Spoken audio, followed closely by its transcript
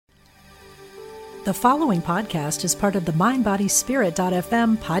The following podcast is part of the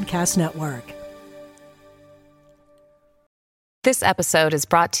MindBodySpirit.fm podcast network. This episode is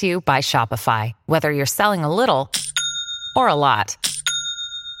brought to you by Shopify. Whether you're selling a little or a lot,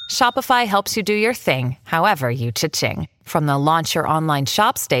 Shopify helps you do your thing, however you cha-ching. From the launch your online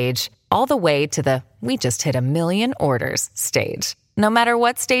shop stage, all the way to the we just hit 1 million orders stage. No matter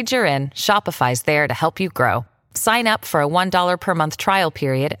what stage you're in, Shopify's there to help you grow. Sign up for a $1 per month trial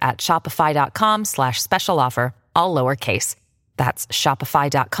period at shopify.com/special offer, all lowercase. That's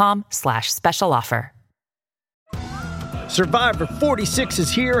shopify.com/special offer. Survivor 46 is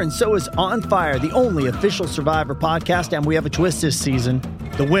here, and so is On Fire, the only official Survivor podcast, and we have a twist this season.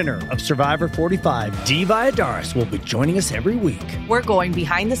 The winner of Survivor 45, Dee Valladares, will be joining us every week. We're going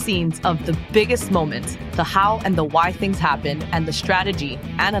behind the scenes of the biggest moments, the how and the why things happen, and the strategy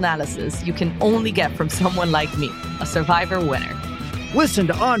and analysis you can only get from someone like me, a Survivor winner. Listen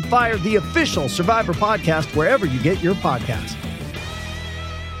to On Fire, the official Survivor podcast, wherever you get your podcasts.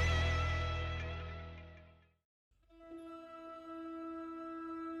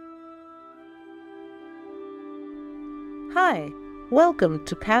 Hi, welcome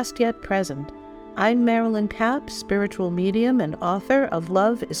to Past Yet Present. I'm Marilyn Kapp, spiritual medium and author of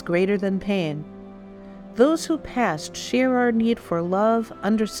Love is Greater Than Pain. Those who passed share our need for love,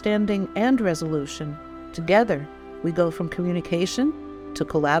 understanding, and resolution. Together, we go from communication to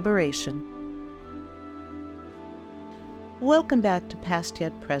collaboration. Welcome back to Past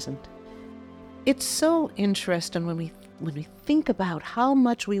Yet Present. It's so interesting when we think about how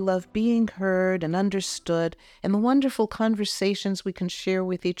much we love being heard and understood and the wonderful conversations we can share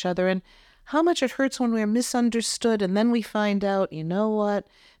with each other, and how much it hurts when we're misunderstood and then we find out, you know what,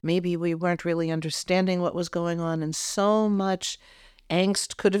 maybe we weren't really understanding what was going on and so much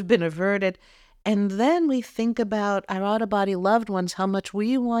angst could have been averted. And then we think about our out-of-body loved ones, how much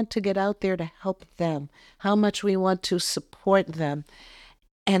we want to get out there to help them, how much we want to support them.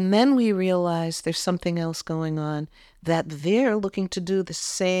 And then we realize there's something else going on, that they're looking to do the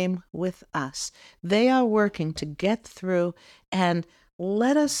same with us. They are working to get through and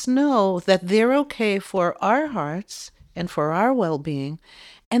let us know that they're okay for our hearts and for our well-being.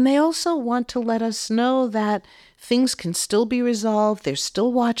 And they also want to let us know that things can still be resolved. They're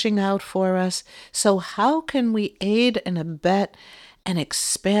still watching out for us. So how can we aid and abet and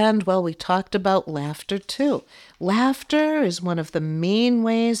expand? Well, we talked about laughter too. Laughter is one of the main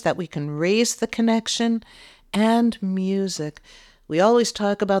ways that we can raise the connection, and music. We always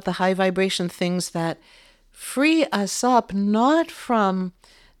talk about the high vibration things that free us up, not from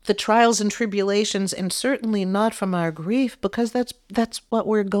the trials and tribulations, and certainly not from our grief, because that's what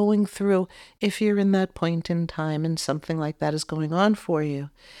we're going through if you're in that point in time and something like that is going on for you.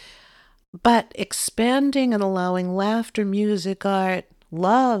 But expanding and allowing laughter, music, art,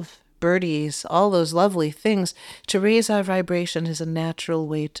 love, birdies, all those lovely things to raise our vibration is a natural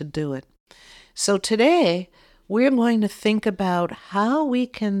way to do it. So today, we're going to think about how we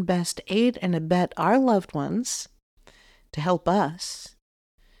can best aid and abet our loved ones to help us,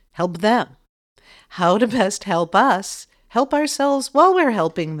 help them. How to best help us, help ourselves while we're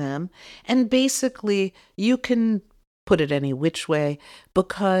helping them. And basically, you can put it any which way,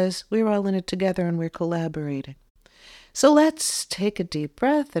 because we're all in it together and we're collaborating. So let's take a deep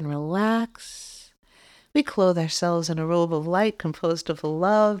breath and relax. We clothe ourselves in a robe of light composed of the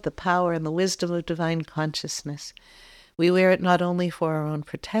love, the power, and the wisdom of divine consciousness. We wear it not only for our own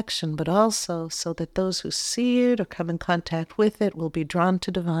protection, but also so that those who see it or come in contact with it will be drawn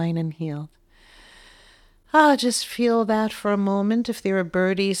to divine and healed. Just feel that for a moment. If there are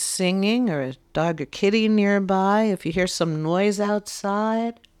birdies singing or a dog or kitty nearby, if you hear some noise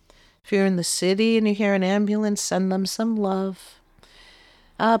outside, if you're in the city and you hear an ambulance, send them some love.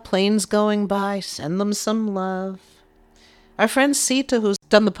 Planes going by, send them some love. Our friend Sita, who's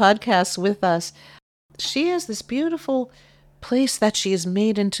done the podcast with us, she has this beautiful place that she has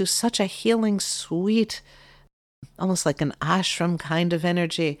made into such a healing, sweet, almost like an ashram kind of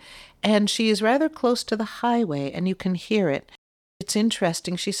energy. And she is rather close to the highway, and you can hear it. It's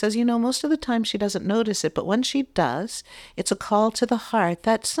interesting. She says, most of the time she doesn't notice it, but when she does, it's a call to the heart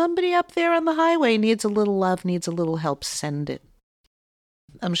that somebody up there on the highway needs a little love, needs a little help. Send it.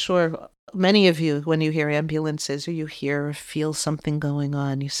 I'm sure many of you, when you hear ambulances or you hear or feel something going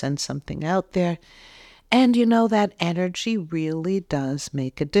on, you send something out there. And that energy really does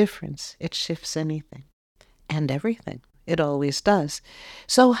make a difference. It shifts anything and everything. It always does.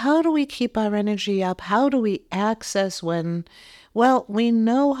 So how do we keep our energy up? How do we access when, we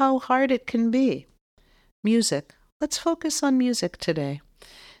know how hard it can be? Music. Let's focus on music today.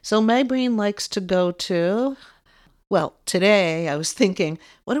 So my brain likes to go to Well, today I was thinking,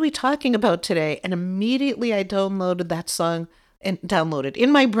 what are we talking about today? And immediately I downloaded that song and downloaded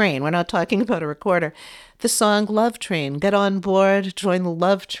in my brain. We're not talking about a recorder. The song Love Train. Get on board, join the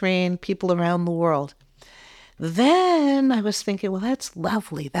love train, people around the world. Then I was thinking, well, that's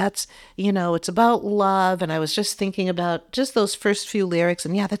lovely. That's, it's about love. And I was just thinking about just those first few lyrics.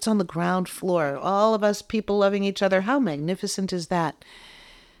 And yeah, that's on the ground floor. All of us people loving each other. How magnificent is that?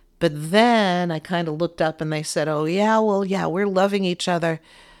 But then I kind of looked up and they said, oh, yeah, well, yeah, we're loving each other.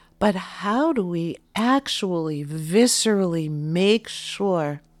 But how do we actually viscerally make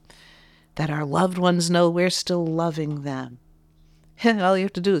sure that our loved ones know we're still loving them? All you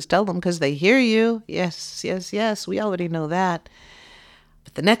have to do is tell them because they hear you. Yes, yes, yes, we already know that.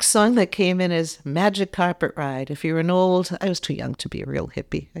 But the next song that came in is Magic Carpet Ride. If you're I was too young to be a real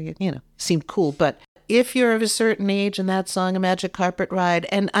hippie. Seemed cool. But if you're of a certain age and that song, A Magic Carpet Ride,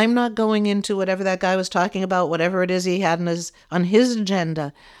 and I'm not going into whatever that guy was talking about, whatever it is he had on his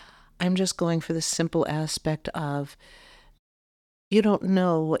agenda, I'm just going for the simple aspect of you don't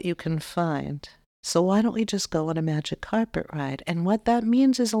know what you can find. So why don't we just go on a magic carpet ride? And what that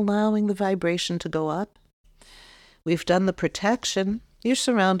means is allowing the vibration to go up. We've done the protection. You're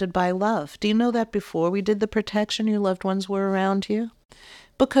surrounded by love. Do you know that before we did the protection, your loved ones were around you?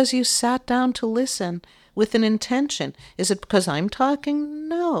 Because you sat down to listen with an intention. Is it because I'm talking?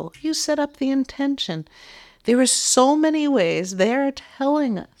 No. You set up the intention. There are so many ways they're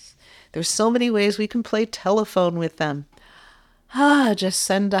telling us. There's so many ways we can play telephone with them. Just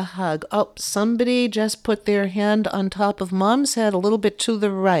send a hug. Oh, somebody just put their hand on top of Mom's head a little bit to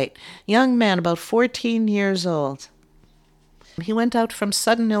the right. Young man, about 14 years old. He went out from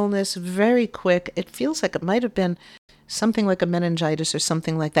sudden illness very quick. It feels like it might have been something like a meningitis or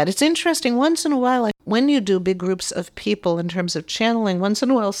something like that. It's interesting. Once in a while, when you do big groups of people in terms of channeling, once in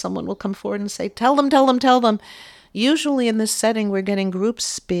a while someone will come forward and say, tell them, tell them, tell them. Usually in this setting, we're getting groups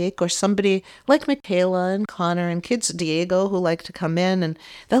speak or somebody like Michaela and Connor and kids Diego who like to come in and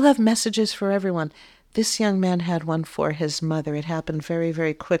they'll have messages for everyone. This young man had one for his mother. It happened very,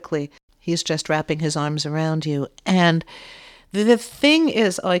 very quickly. He's just wrapping his arms around you. And the thing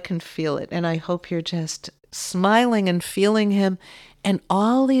is, I can feel it. And I hope you're just smiling and feeling him. And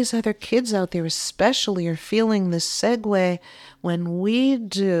all these other kids out there especially are feeling this segue. When we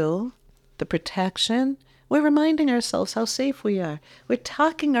do the protection, we're reminding ourselves how safe we are. We're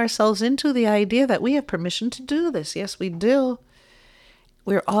talking ourselves into the idea that we have permission to do this. Yes, we do.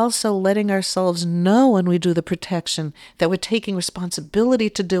 We're also letting ourselves know when we do the protection that we're taking responsibility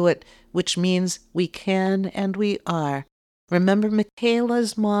to do it, which means we can and we are. Remember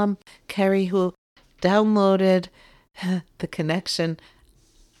Michaela's mom, Carrie, who downloaded the connection.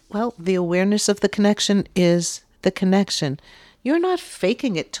 Well, the awareness of the connection is the connection. You're not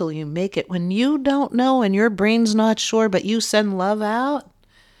faking it till you make it. When you don't know and your brain's not sure, but you send love out,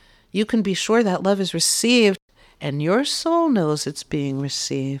 you can be sure that love is received and your soul knows it's being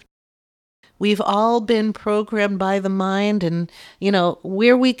received. We've all been programmed by the mind and,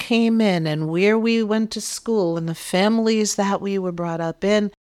 where we came in and where we went to school and the families that we were brought up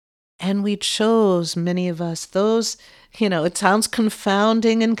in. And we chose, many of us, those, it sounds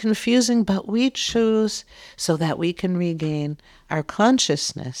confounding and confusing, but we choose so that we can regain our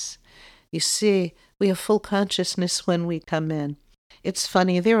consciousness. You see, we have full consciousness when we come in. It's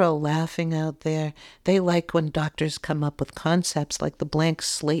funny, they're all laughing out there. They like when doctors come up with concepts like the blank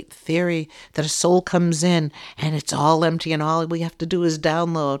slate theory that a soul comes in and it's all empty and all we have to do is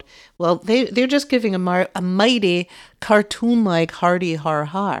download. Well, they're just giving a mighty cartoon-like hardy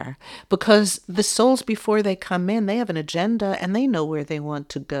har-har because the souls before they come in, they have an agenda and they know where they want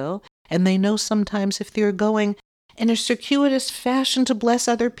to go. And they know sometimes if they're going in a circuitous fashion to bless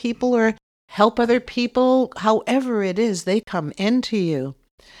other people or help other people, however it is, they come into you.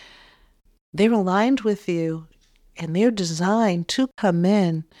 They're aligned with you, and they're designed to come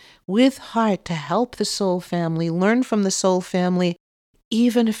in with heart to help the soul family, learn from the soul family,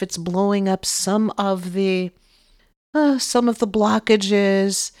 even if it's blowing up some of the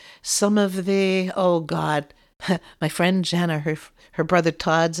blockages, some of the, oh God, my friend Jenna, her brother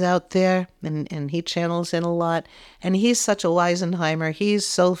Todd's out there, and he channels in a lot, and he's such a Weisenheimer. He's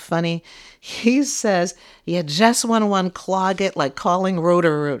so funny. He says, you just want to unclog it like calling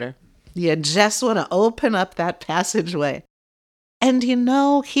Roto-Rooter. You just want to open up that passageway. And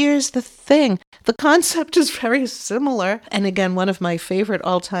here's the thing. The concept is very similar. And again, one of my favorite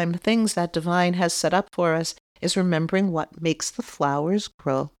all-time things that Divine has set up for us is remembering what makes the flowers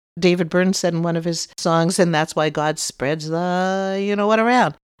grow. David Byrne said in one of his songs, and that's why God spreads the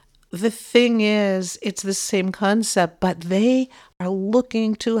around. The thing is, it's the same concept, but they are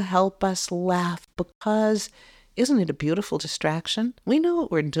looking to help us laugh because Isn't it a beautiful distraction? We know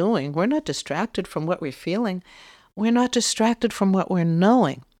what we're doing. We're not distracted from what we're feeling. We're not distracted from what we're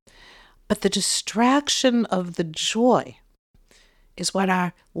knowing. But the distraction of the joy is what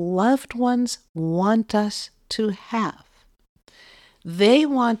our loved ones want us to have. They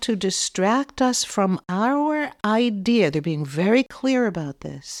want to distract us from our idea. They're being very clear about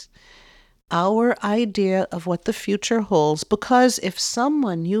this. Our idea of what the future holds, because if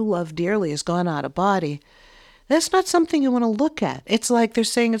someone you love dearly has gone out of body, that's not something you want to look at. It's like they're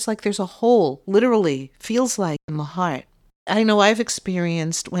saying it's like there's a hole, literally, feels like in the heart. I know I've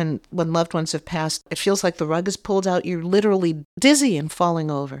experienced when loved ones have passed, it feels like the rug is pulled out. You're literally dizzy and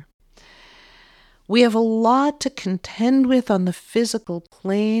falling over. We have a lot to contend with on the physical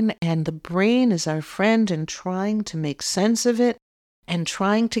plane, and the brain is our friend in trying to make sense of it and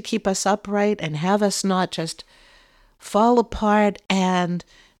trying to keep us upright and have us not just fall apart and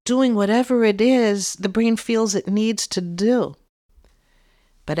doing whatever it is the brain feels it needs to do.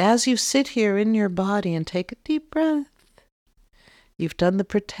 But as you sit here in your body and take a deep breath, you've done the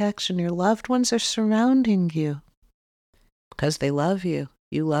protection. Your loved ones are surrounding you because they love you.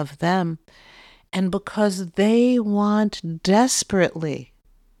 You love them. And because they want desperately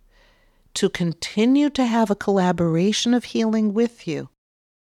to continue to have a collaboration of healing with you.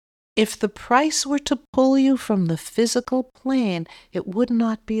 If the price were to pull you from the physical plane, it would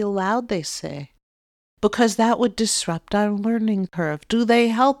not be allowed, they say, because that would disrupt our learning curve. Do they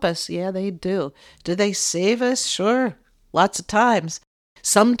help us? Yeah, they do. Do they save us? Sure, lots of times.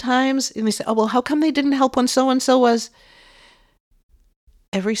 Sometimes, and they say, oh, well, how come they didn't help when so-and-so was?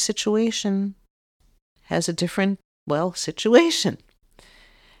 Every situation has a different, situation.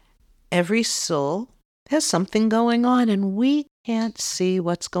 Every soul has something going on, and we can't see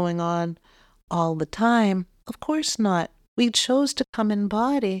what's going on all the time. Of course not. We chose to come in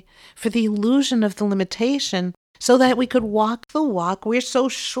body for the illusion of the limitation so that we could walk the walk we're so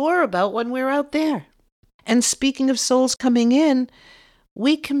sure about when we're out there. And speaking of souls coming in,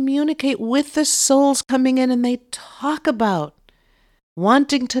 we communicate with the souls coming in, and they talk about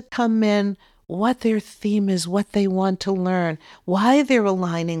wanting to come in, what their theme is, what they want to learn, why they're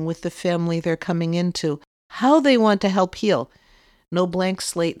aligning with the family they're coming into, how they want to help heal. No blank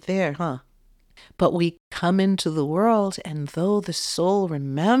slate there, huh? But we come into the world, and though the soul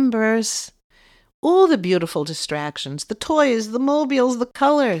remembers all the beautiful distractions, the toys, the mobiles, the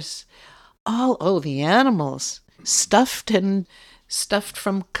colors, the animals, stuffed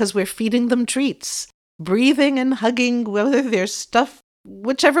from, because we're feeding them treats, breathing and hugging, whether they're stuffed,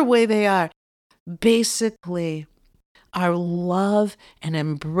 whichever way they are. Basically, our love and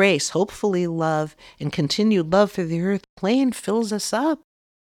embrace, hopefully love and continued love for the earth plane fills us up.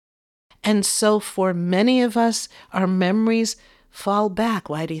 And so for many of us, our memories fall back.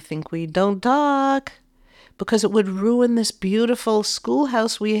 Why do you think we don't talk? Because it would ruin this beautiful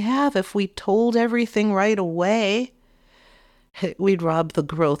schoolhouse we have if we told everything right away. We'd rob the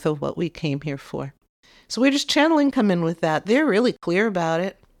growth of what we came here for. So where does channeling come in with that? They're really clear about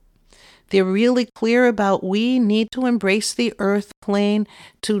it. They're really clear about we need to embrace the earth plane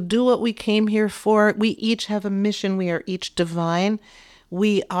to do what we came here for. We each have a mission. We are each divine.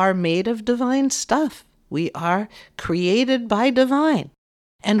 We are made of divine stuff. We are created by divine.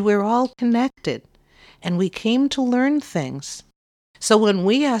 And we're all connected. And we came to learn things. So when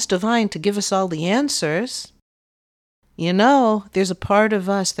we ask divine to give us all the answers, there's a part of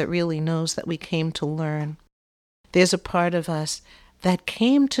us that really knows that we came to learn. There's a part of us that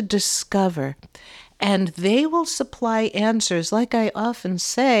came to discover, and they will supply answers. Like I often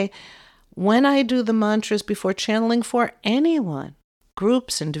say, when I do the mantras before channeling for anyone,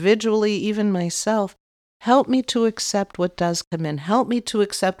 groups, individually, even myself, help me to accept what does come in. Help me to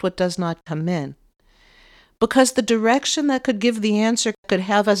accept what does not come in. Because the direction that could give the answer could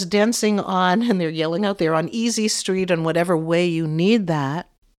have us dancing on, and they're yelling out there, on Easy Street, and whatever way you need that.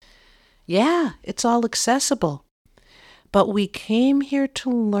 Yeah, it's all accessible. But we came here to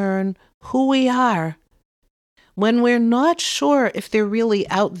learn who we are when we're not sure if they're really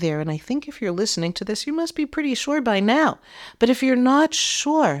out there. And I think if you're listening to this, you must be pretty sure by now. But if you're not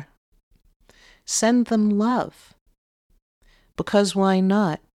sure, send them love. Because why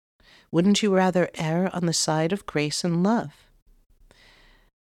not? Wouldn't you rather err on the side of grace and love?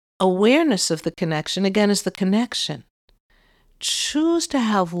 Awareness of the connection, again, is the connection. Choose to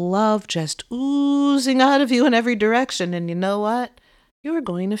have love just oozing out of you in every direction, and you know what? You're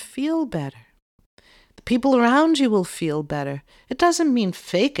going to feel better. The people around you will feel better. It doesn't mean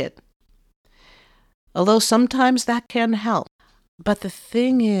fake it, although sometimes that can help. But the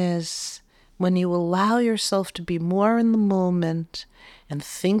thing is, when you allow yourself to be more in the moment and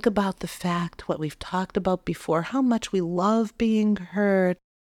think about the fact, what we've talked about before, how much we love being heard,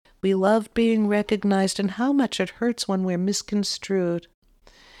 we love being recognized, and how much it hurts when we're misconstrued.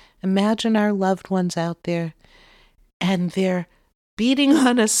 Imagine our loved ones out there, and they're beating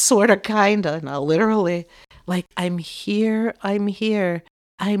on us kinda, not literally, like, I'm here,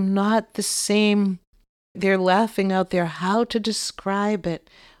 I'm not the same. They're laughing out there how to describe it.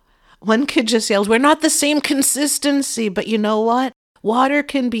 One kid just yells, we're not the same consistency, but you know what? Water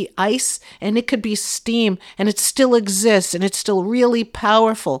can be ice and it could be steam and it still exists and it's still really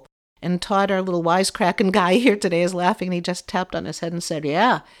powerful. And Todd, our little wisecracking guy here today, is laughing and he just tapped on his head and said,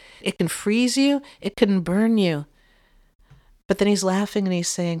 yeah, it can freeze you, it can burn you. But then he's laughing and he's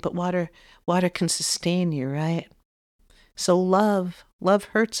saying, but water can sustain you, right? So love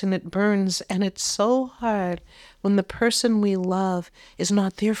hurts and it burns, and it's so hard when the person we love is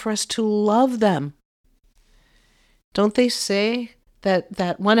not there for us to love them. Don't they say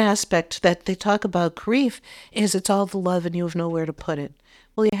that one aspect that they talk about grief is it's all the love and you have nowhere to put it?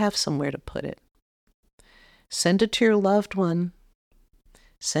 Well, you have somewhere to put it. Send it to your loved one.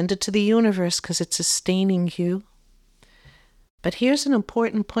 Send it to the universe because it's sustaining you. But here's an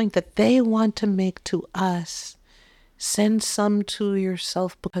important point that they want to make to us. Send some to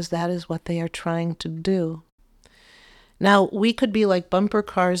yourself because that is what they are trying to do. Now, we could be like bumper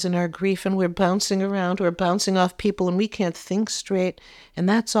cars in our grief and we're bouncing around, we're bouncing off people and we can't think straight, and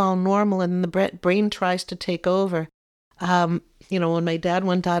that's all normal, and the brain tries to take over. When my dad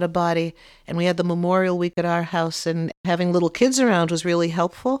went out of body and we had the memorial week at our house and having little kids around was really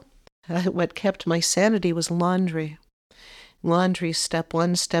helpful. What kept my sanity was laundry. Laundry, step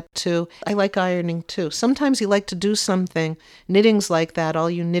 1, step 2. I like ironing too. Sometimes you like to do something. Knitting's like that, all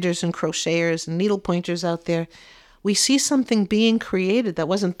you knitters and crocheters and needle pointers out there. We see something being created that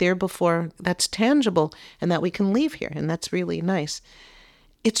wasn't there before, that's tangible, and that we can leave here, and that's really nice.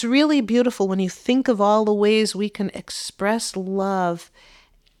 It's really beautiful when you think of all the ways we can express love,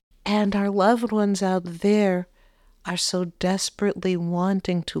 and our loved ones out there are so desperately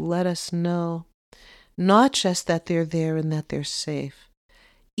wanting to let us know. Not just that they're there and that they're safe.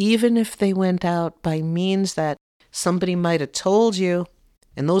 Even if they went out by means that somebody might have told you,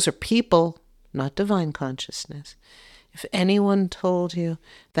 and those are people, not divine consciousness. If anyone told you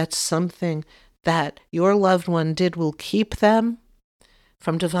that something that your loved one did will keep them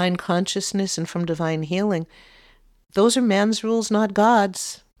from divine consciousness and from divine healing, those are man's rules, not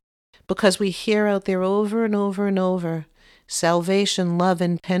God's. Because we hear out there over and over and over, salvation, love,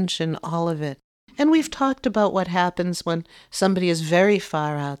 intention, all of it. And we've talked about what happens when somebody is very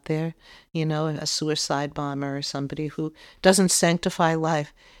far out there, a suicide bomber or somebody who doesn't sanctify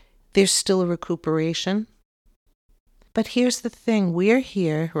life. There's still a recuperation. But here's the thing. We're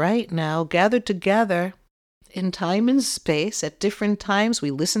here right now, gathered together in time and space at different times.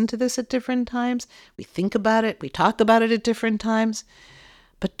 We listen to this at different times. We think about it. We talk about it at different times.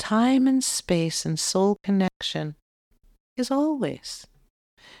 But time and space and soul connection is always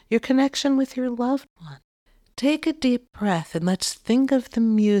your connection with your loved one. Take a deep breath and let's think of the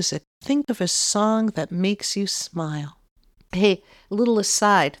music. Think of a song that makes you smile. Hey, a little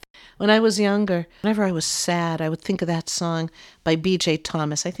aside. When I was younger, whenever I was sad, I would think of that song by B.J.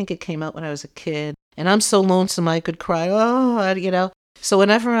 Thomas. I think it came out when I was a kid. And I'm so lonesome I could cry, So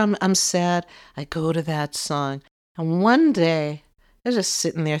whenever I'm sad, I go to that song. And one day, I was just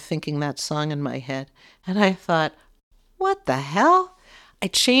sitting there thinking that song in my head. And I thought, what the hell? I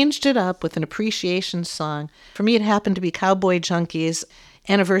changed it up with an appreciation song. For me, it happened to be Cowboy Junkies'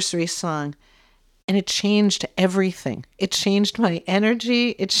 anniversary song. And it changed everything. It changed my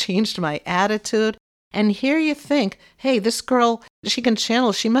energy. It changed my attitude. And here you think, hey, this girl, she can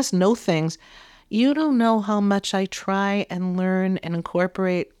channel. She must know things. You don't know how much I try and learn and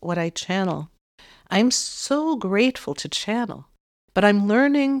incorporate what I channel. I'm so grateful to channel. But I'm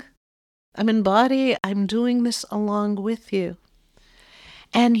learning. I'm in body. I'm doing this along with you.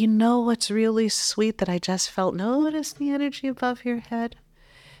 And you know what's really sweet that I just felt? Notice the energy above your head.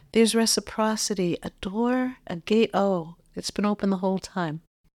 There's reciprocity, a door, a gate. Oh, it's been open the whole time.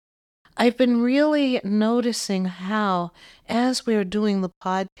 I've been really noticing how, as we're doing the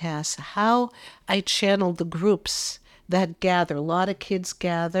podcast, how I channel the groups that gather. A lot of kids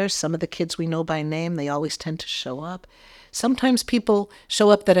gather. Some of the kids we know by name, they always tend to show up. Sometimes people show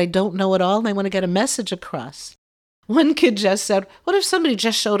up that I don't know at all, and I want to get a message across. One kid just said, what if somebody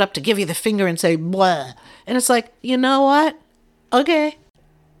just showed up to give you the finger and say, blah? And it's like, you know what? Okay.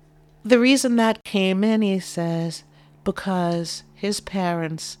 The reason that came in, he says, because his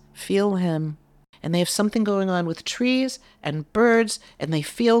parents feel him and they have something going on with trees and birds, and they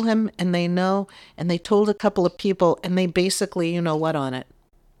feel him, and they know, and they told a couple of people, and they basically, you know what, on it.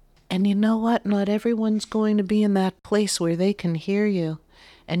 And you know what? Not everyone's going to be in that place where they can hear you.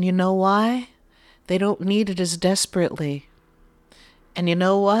 And you know why? They don't need it as desperately. And you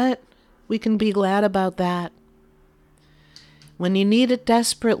know what? We can be glad about that. When you need it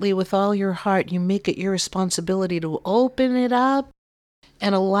desperately with all your heart, you make it your responsibility to open it up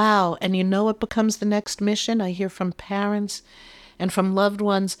and allow. And you know what becomes the next mission? I hear from parents and from loved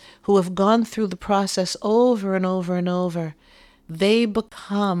ones who have gone through the process over and over and over. They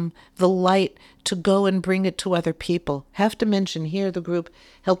become the light to go and bring it to other people. Have to mention here the group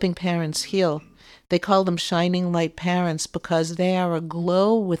Helping Parents Heal. They call them Shining Light Parents because they are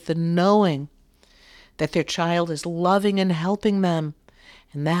aglow with the knowing that their child is loving and helping them.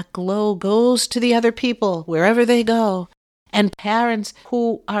 And that glow goes to the other people wherever they go. And parents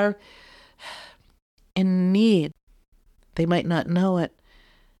who are in need, they might not know it.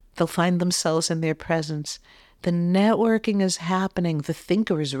 They'll find themselves in their presence. The networking is happening. The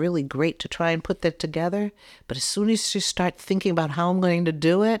thinker is really great to try and put that together. But as soon as you start thinking about how I'm going to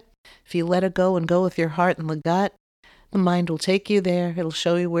do it, if you let it go and go with your heart and the gut, the mind will take you there. It'll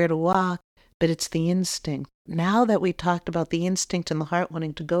show you where to walk. But it's the instinct. Now that we talked about the instinct and the heart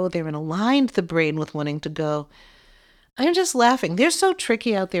wanting to go there and aligned the brain with wanting to go, I'm just laughing. They're so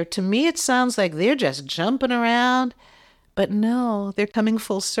tricky out there. To me, it sounds like they're just jumping around. But no, they're coming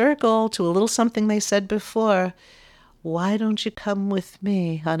full circle to a little something they said before. Why don't you come with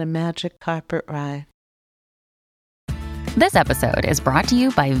me on a magic carpet ride? This episode is brought to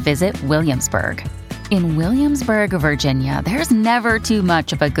you by Visit Williamsburg. In Williamsburg, Virginia, there's never too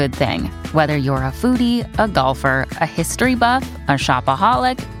much of a good thing. Whether you're a foodie, a golfer, a history buff, a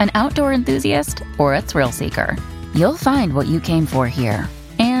shopaholic, an outdoor enthusiast, or a thrill seeker, you'll find what you came for here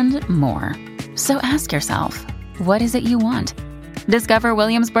and more. So ask yourself, what is it you want? Discover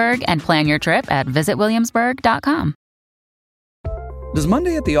Williamsburg and plan your trip at visitwilliamsburg.com. Does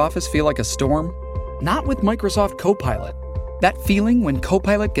Monday at the office feel like a storm? Not with Microsoft Copilot. That feeling when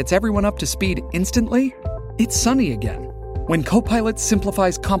Copilot gets everyone up to speed instantly? It's sunny again. When Copilot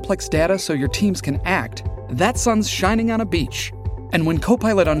simplifies complex data so your teams can act, that sun's shining on a beach. And when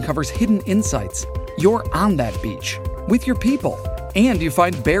Copilot uncovers hidden insights, you're on that beach with your people, and you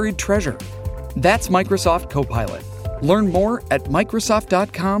find buried treasure. That's Microsoft Copilot. Learn more at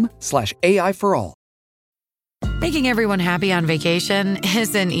Microsoft.com/AI for all. Making everyone happy on vacation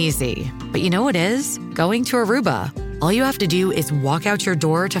isn't easy, but you know what is? Going to Aruba. All you have to do is walk out your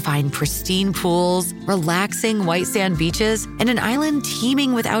door to find pristine pools, relaxing white sand beaches, and an island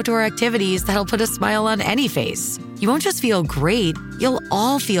teeming with outdoor activities that'll put a smile on any face. You won't just feel great, you'll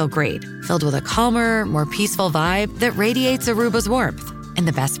all feel great, filled with a calmer, more peaceful vibe that radiates Aruba's warmth. And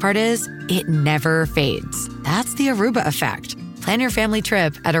the best part is, it never fades. That's the Aruba effect. Plan your family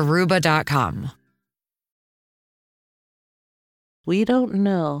trip at Aruba.com. We don't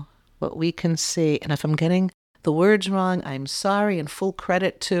know what we can see. And if I'm getting the words wrong, I'm sorry, and full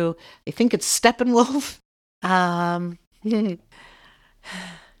credit to, I think it's Steppenwolf.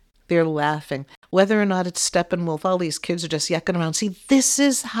 They're laughing. Whether or not it's Steppenwolf, all these kids are just yucking around. See, this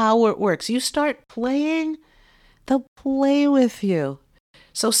is how it works. You start playing, they'll play with you.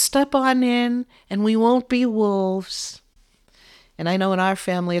 So step on in, and we won't be wolves. And I know in our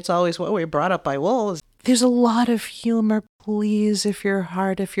family, it's always, well, we're brought up by wolves. There's a lot of humor. Please, if your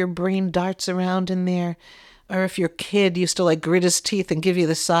brain darts around in there, or if your kid used to like grit his teeth and give you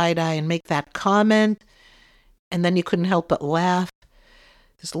the side eye and make that comment, and then you couldn't help but laugh.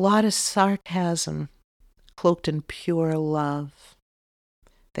 There's a lot of sarcasm cloaked in pure love.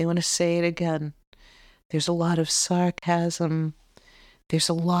 They want to say it again. There's a lot of sarcasm. There's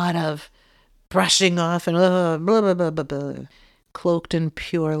a lot of brushing off and blah, blah, blah, blah, blah, cloaked in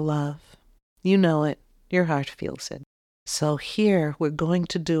pure love. You know it. Your heart feels it. So here we're going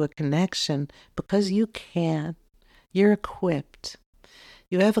to do a connection because you can. You're equipped.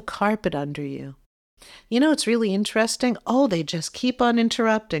 You have a carpet under you. You know, it's really interesting. Oh, they just keep on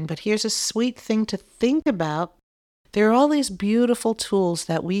interrupting. But here's a sweet thing to think about. There are all these beautiful tools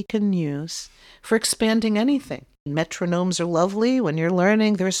that we can use for expanding anything. Metronomes are lovely when you're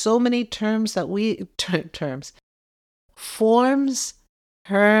learning. There are so many terms that forms,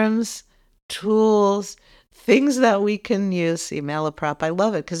 terms, tools, things that we can use. See, malaprop, I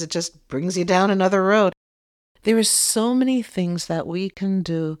love it because it just brings you down another road. There are so many things that we can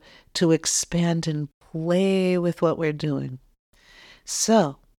do to expand and play with what we're doing.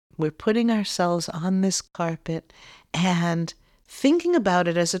 So we're putting ourselves on this carpet and thinking about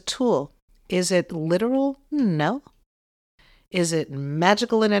it as a tool. Is it literal? No. Is it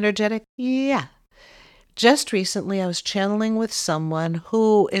magical and energetic? Yeah. Just recently, I was channeling with someone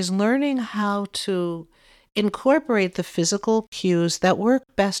who is learning how to incorporate the physical cues that work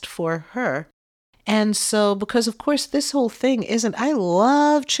best for her. And so, because of course, this whole thing isn't, I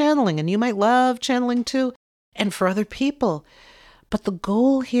love channeling, and you might love channeling too, and for other people. But the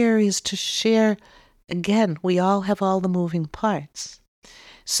goal here is to share, again, we all have all the moving parts.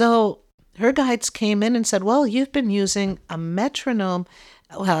 So her guides came in and said, well, you've been using a metronome.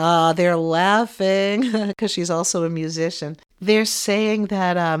 They're laughing because she's also a musician. They're saying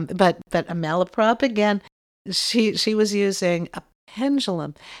that, but a malaprop again, she was using a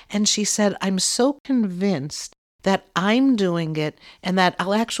pendulum. And she said, I'm so convinced that I'm doing it and that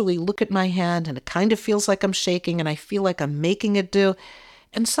I'll actually look at my hand and it kind of feels like I'm shaking and I feel like I'm making it do.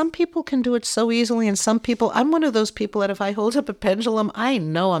 And some people can do it so easily, and some people, I'm one of those people that if I hold up a pendulum, I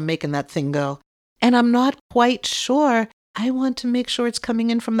know I'm making that thing go. And I'm not quite sure. I want to make sure it's coming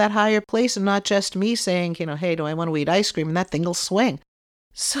in from that higher place and not just me saying, hey, do I want to eat ice cream? And that thing will swing.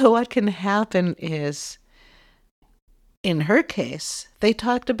 So what can happen is, in her case, they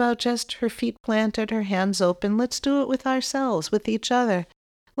talked about just her feet planted, her hands open. Let's do it with ourselves, with each other.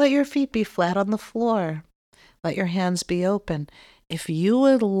 Let your feet be flat on the floor. Let your hands be open. If you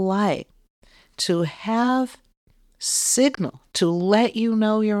would like to have signal to let you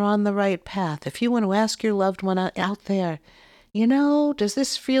know you're on the right path, if you want to ask your loved one out there, does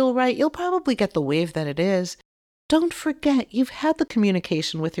this feel right? You'll probably get the wave that it is. Don't forget, you've had the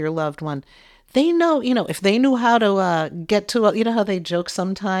communication with your loved one. They know, if they knew how to get to, how they joke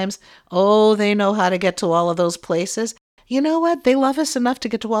sometimes, they know how to get to all of those places. You know what? They love us enough to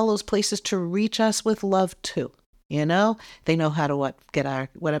get to all those places to reach us with love too. They know how to get our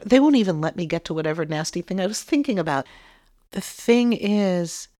whatever. They won't even let me get to whatever nasty thing I was thinking about. The thing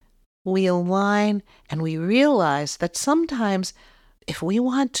is, we align and we realize that sometimes if we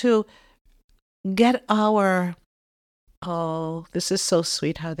want to get our, this is so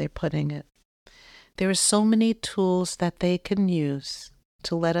sweet how they're putting it. There are so many tools that they can use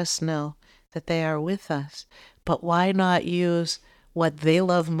to let us know that they are with us. But why not use what they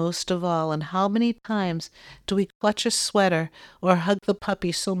love most of all? And how many times do we clutch a sweater or hug the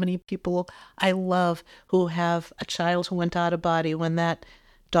puppy? So many people I love who have a child who went out of body when that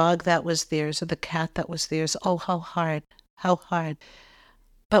dog that was theirs or the cat that was theirs. Oh, how hard, how hard.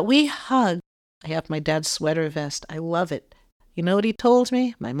 But we hug. I have my dad's sweater vest. I love it. You know what he told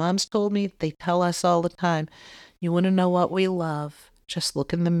me? My mom's told me. They tell us all the time. You want to know what we love? Just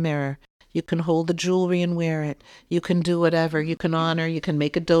look in the mirror. You can hold the jewelry and wear it. You can do whatever. You can honor. You can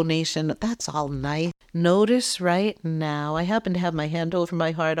make a donation. That's all nice. Notice right now. I happen to have my hand over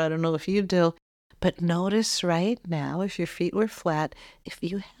my heart. I don't know if you do. But notice right now, if your feet were flat, if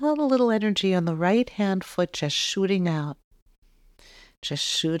you held a little energy on the right hand foot just shooting out,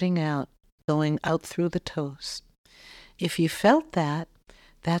 going out through the toes. If you felt that,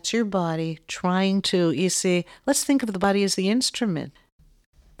 that's your body trying to, you see, let's think of the body as the instrument.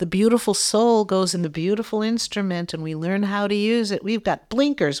 The beautiful soul goes in the beautiful instrument and we learn how to use it. We've got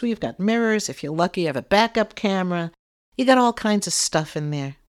blinkers, we've got mirrors. If you're lucky, you have a backup camera. You got all kinds of stuff in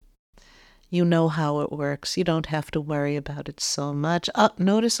there. You know how it works. You don't have to worry about it so much.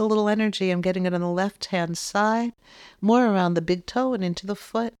 Notice a little energy. I'm getting it on the left-hand side, more around the big toe and into the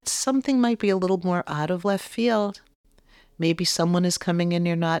foot. Something might be a little more out of left field. Maybe someone is coming in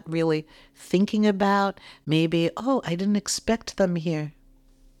you're not really thinking about. Maybe, I didn't expect them here.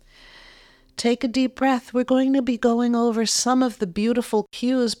 Take a deep breath. We're going to be going over some of the beautiful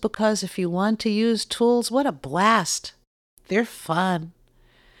cues because if you want to use tools, what a blast. They're fun.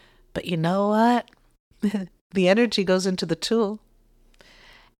 But you know what? The energy goes into the tool.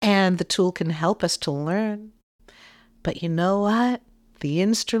 And the tool can help us to learn. But you know what? The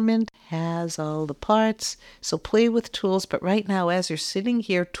instrument has all the parts. So play with tools. But right now, as you're sitting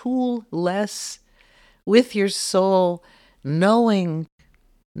here, tool-less, with your soul, knowing.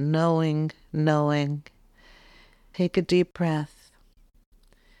 Take a deep breath.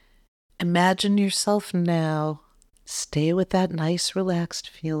 Imagine yourself now. Stay with that nice, relaxed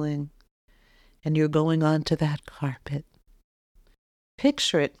feeling. And you're going onto that carpet.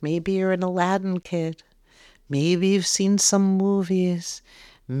 Picture it. Maybe you're an Aladdin kid. Maybe you've seen some movies.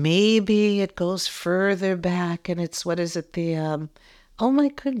 Maybe it goes further back and it's, oh my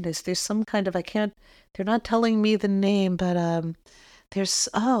goodness, there's some kind of, they're not telling me the name, but I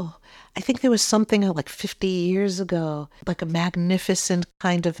think there was something like 50 years ago, like a magnificent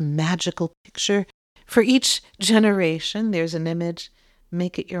kind of magical picture. For each generation, there's an image.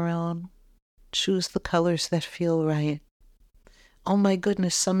 Make it your own. Choose the colors that feel right. Oh my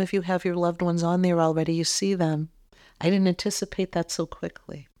goodness, some of you have your loved ones on there already. You see them. I didn't anticipate that so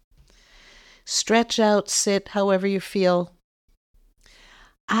quickly. Stretch out, sit, however you feel.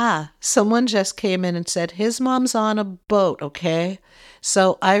 Someone just came in and said his mom's on a boat, okay?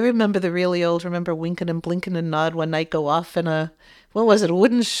 So I remember remember Winkin' and Blinkin' and Nod one night go off in a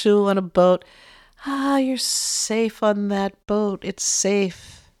wooden shoe on a boat. You're safe on that boat. It's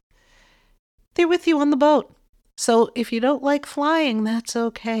safe. They're with you on the boat. So if you don't like flying, that's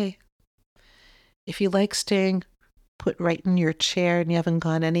okay. If you like staying put right in your chair and you haven't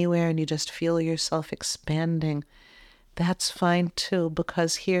gone anywhere and you just feel yourself expanding, that's fine too,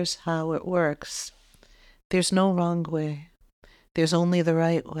 because here's how it works. There's no wrong way. There's only the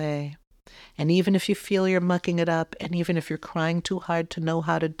right way. And even if you feel you're mucking it up, and even if you're crying too hard to know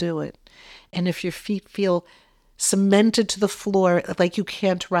how to do it, and if your feet feel cemented to the floor like you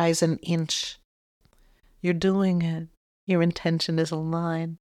can't rise an inch, you're doing it. Your intention is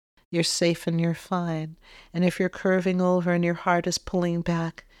aligned. You're safe and you're fine. And if you're curving over and your heart is pulling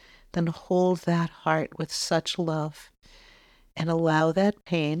back, then hold that heart with such love and allow that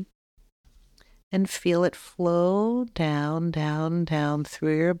pain and feel it flow down, down, down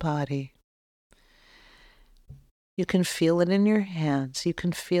through your body. You can feel it in your hands. You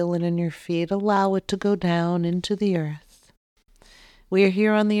can feel it in your feet. Allow it to go down into the earth. We are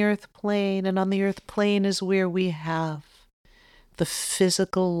here on the earth plane, and on the earth plane is where we have the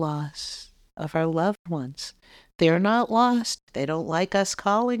physical loss of our loved ones. They're not lost. They don't like us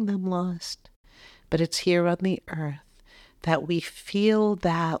calling them lost. But it's here on the earth that we feel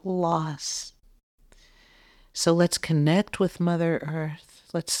that loss. So let's connect with Mother Earth.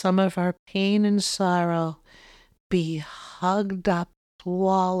 Let some of our pain and sorrow be hugged up,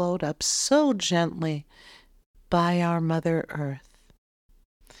 swallowed up so gently by our Mother Earth.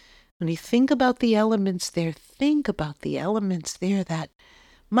 When you think about the elements there, that,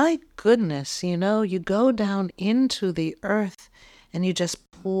 my goodness, you go down into the earth and you just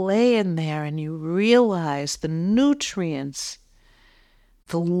play in there and you realize the nutrients,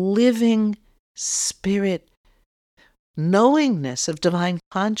 the living spirit knowingness of divine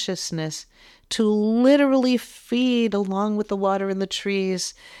consciousness to literally feed along with the water in the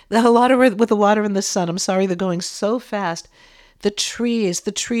trees, with the water in the sun. I'm sorry, they're going so fast. The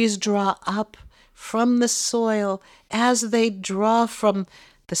trees draw up from the soil as they draw from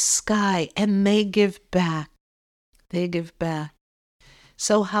the sky, and they give back. They give back.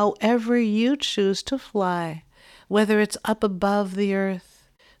 So however you choose to fly, whether it's up above the earth,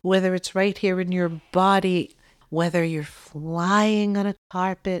 whether it's right here in your body, whether you're flying on a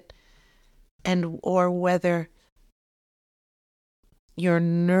carpet, or whether you're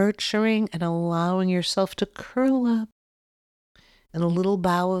nurturing and allowing yourself to curl up in a little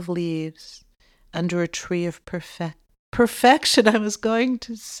bough of leaves under a tree of perfection, I was going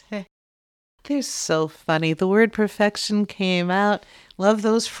to say. They're so funny. The word perfection came out. Love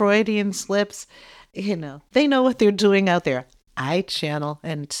those Freudian slips. They know what they're doing out there. I channel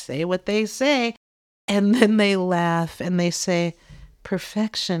and say what they say. And then they laugh and they say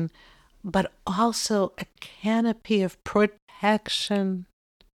perfection, but also a canopy of protection.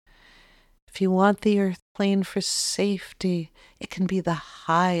 If you want the earth plane for safety, it can be the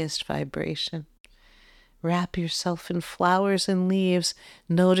highest vibration. Wrap yourself in flowers and leaves.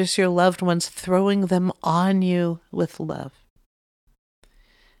 Notice your loved ones throwing them on you with love.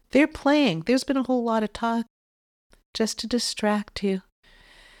 They're playing. There's been a whole lot of talk just to distract you.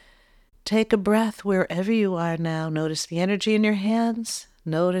 Take a breath wherever you are now. Notice the energy in your hands.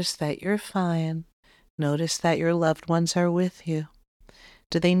 Notice that you're fine. Notice that your loved ones are with you.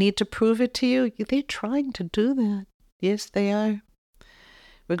 Do they need to prove it to you? They're trying to do that. Yes, they are.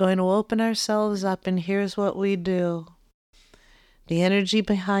 We're going to open ourselves up, and here's what we do. The energy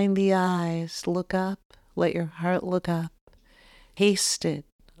behind the eyes. Look up. Let your heart look up. Taste it.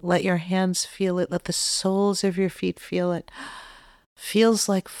 Let your hands feel it. Let the soles of your feet feel it. Feels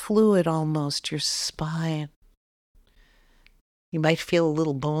like fluid almost, your spine. You might feel a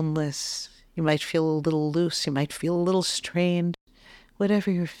little boneless. You might feel a little loose. You might feel a little strained. Whatever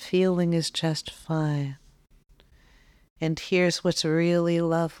you're feeling is just fine. And here's what's really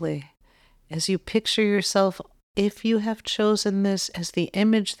lovely. As you picture yourself, if you have chosen this as the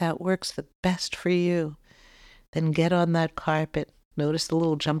image that works the best for you, then get on that carpet. Notice the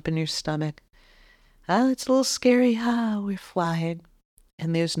little jump in your stomach. It's a little scary. We're flying.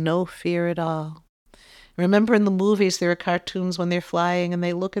 And there's no fear at all. Remember in the movies, there are cartoons when they're flying and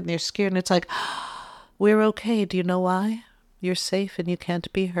they look and they're scared and it's like, we're okay. Do you know why? You're safe and you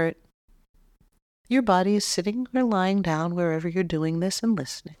can't be hurt. Your body is sitting or lying down wherever you're doing this and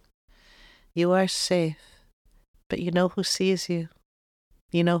listening. You are safe, but you know who sees you.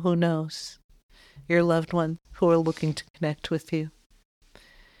 You know who knows. Your loved ones who are looking to connect with you.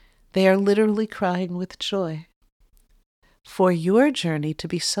 They are literally crying with joy for your journey to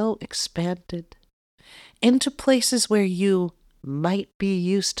be so expanded into places where you might be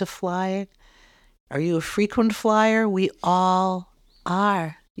used to flying. Are you a frequent flyer? We all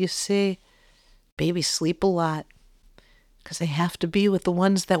are. You see, babies sleep a lot because they have to be with the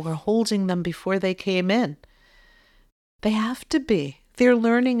ones that were holding them before they came in. They have to be. Their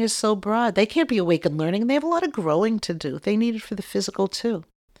learning is so broad. They can't be awake and learning. They have a lot of growing to do. They need it for the physical too.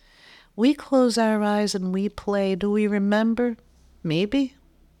 We close our eyes and we play. Do we remember? Maybe.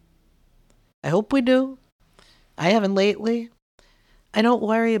 I hope we do. I haven't lately. I don't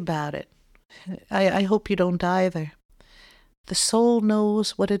worry about it. I hope you don't either. The soul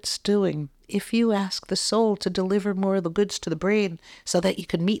knows what it's doing. If you ask the soul to deliver more of the goods to the brain so that you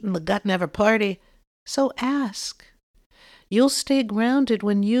can meet in the gut and have a party, so ask. You'll stay grounded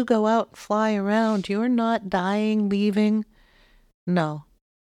when you go out and fly around. You're not dying, leaving. No.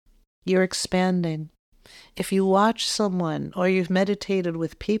 You're expanding. If you watch someone or you've meditated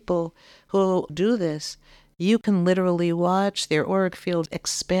with people who do this, you can literally watch their auric field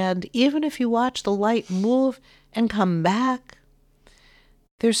expand, even if you watch the light move and come back.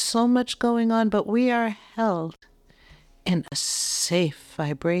 There's so much going on, but we are held in a safe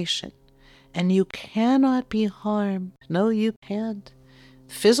vibration, and you cannot be harmed. No, you can't.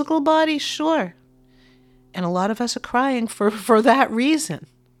 Physical body, sure. And a lot of us are crying for that reason.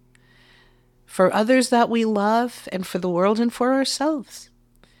 For others that we love, and for the world, and for ourselves.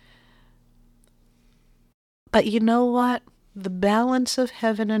 But you know what? The balance of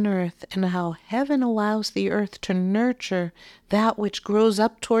heaven and earth, and how heaven allows the earth to nurture that which grows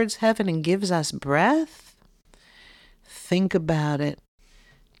up towards heaven and gives us breath. Think about it.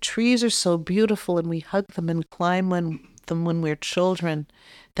 Trees are so beautiful, and we hug them and climb them when we're children.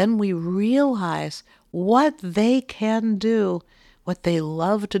 Then we realize what they can do, what they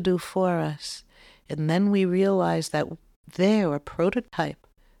love to do for us. And then we realize that they're a prototype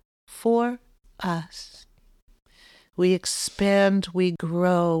for us. We expand, we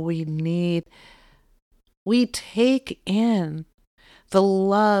grow, we take in the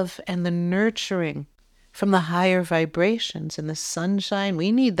love and the nurturing from the higher vibrations and the sunshine.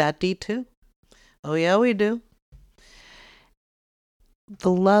 We need that, D2. Oh yeah, we do.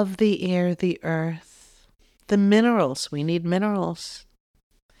 The love, the air, the earth, the minerals. We need minerals.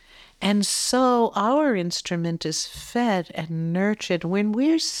 And so our instrument is fed and nurtured when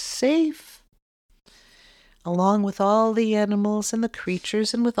we're safe, along with all the animals and the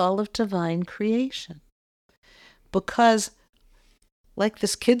creatures and with all of divine creation. Because, like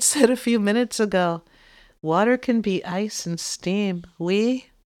this kid said a few minutes ago, water can be ice and steam. We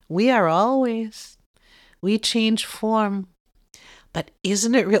are always. We change form. But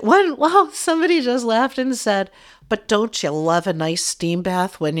isn't it real? Well, somebody just laughed and said, but don't you love a nice steam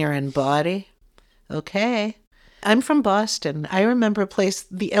bath when you're in body? Okay. I'm from Boston. I remember a place,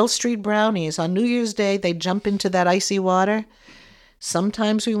 the L Street Brownies. On New Year's Day, they jump into that icy water.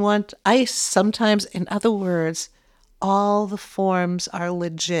 Sometimes we want ice. Sometimes, in other words, all the forms are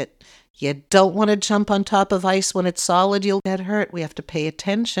legit. You don't want to jump on top of ice when it's solid. You'll get hurt. We have to pay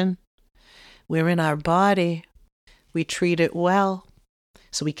attention. We're in our body. We treat it well.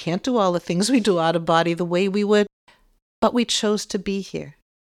 So we can't do all the things we do out of body the way we would, but we chose to be here.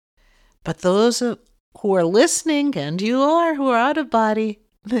 But those who are listening, and you are, who are out of body,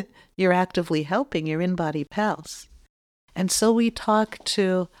 you're actively helping your in-body pals. And so we talk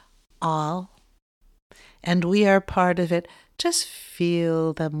to all, and we are part of it. Just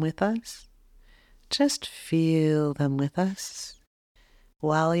feel them with us. Just feel them with us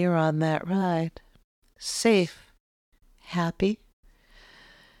while you're on that ride. Safe, happy.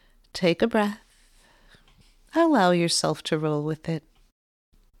 Take a breath. Allow yourself to roll with it.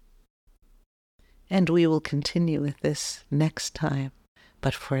 And we will continue with this next time.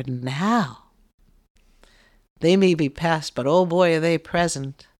 But for now, they may be past, but oh boy, are they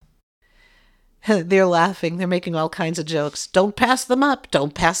present. They're laughing. They're making all kinds of jokes. Don't pass them up.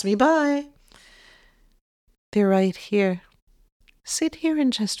 Don't pass me by. They're right here. Sit here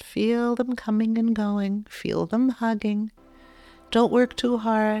and just feel them coming and going. Feel them hugging. Don't work too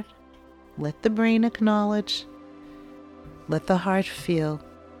hard. Let the brain acknowledge. Let the heart feel.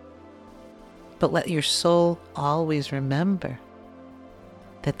 But let your soul always remember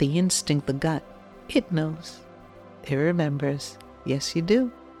that the instinct, the gut, it knows. It remembers. Yes, you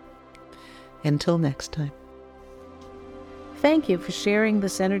do. Until next time. Thank you for sharing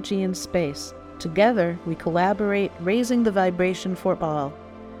this energy in space. Together, we collaborate, raising the vibration for all.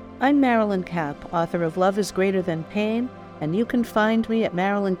 I'm Marilyn Kapp, author of Love is Greater Than Pain, and you can find me at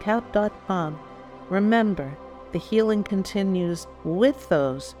marilyncap.com. Remember, the healing continues with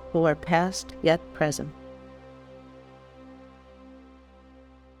those who are past yet present.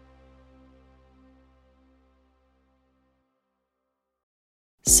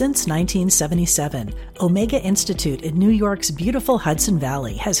 Since 1977, Omega Institute in New York's beautiful Hudson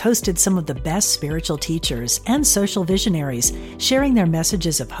Valley has hosted some of the best spiritual teachers and social visionaries sharing their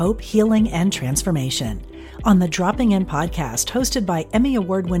messages of hope, healing, and transformation. On the Dropping In podcast, hosted by Emmy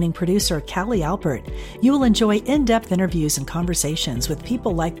Award-winning producer Callie Alpert, you will enjoy in-depth interviews and conversations with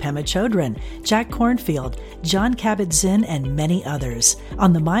people like Pema Chodron, Jack Kornfield, John Kabat-Zinn, and many others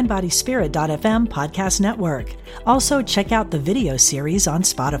on the MindBodySpirit.fm podcast network. Also, check out the video series on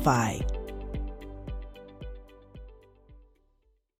Spotify.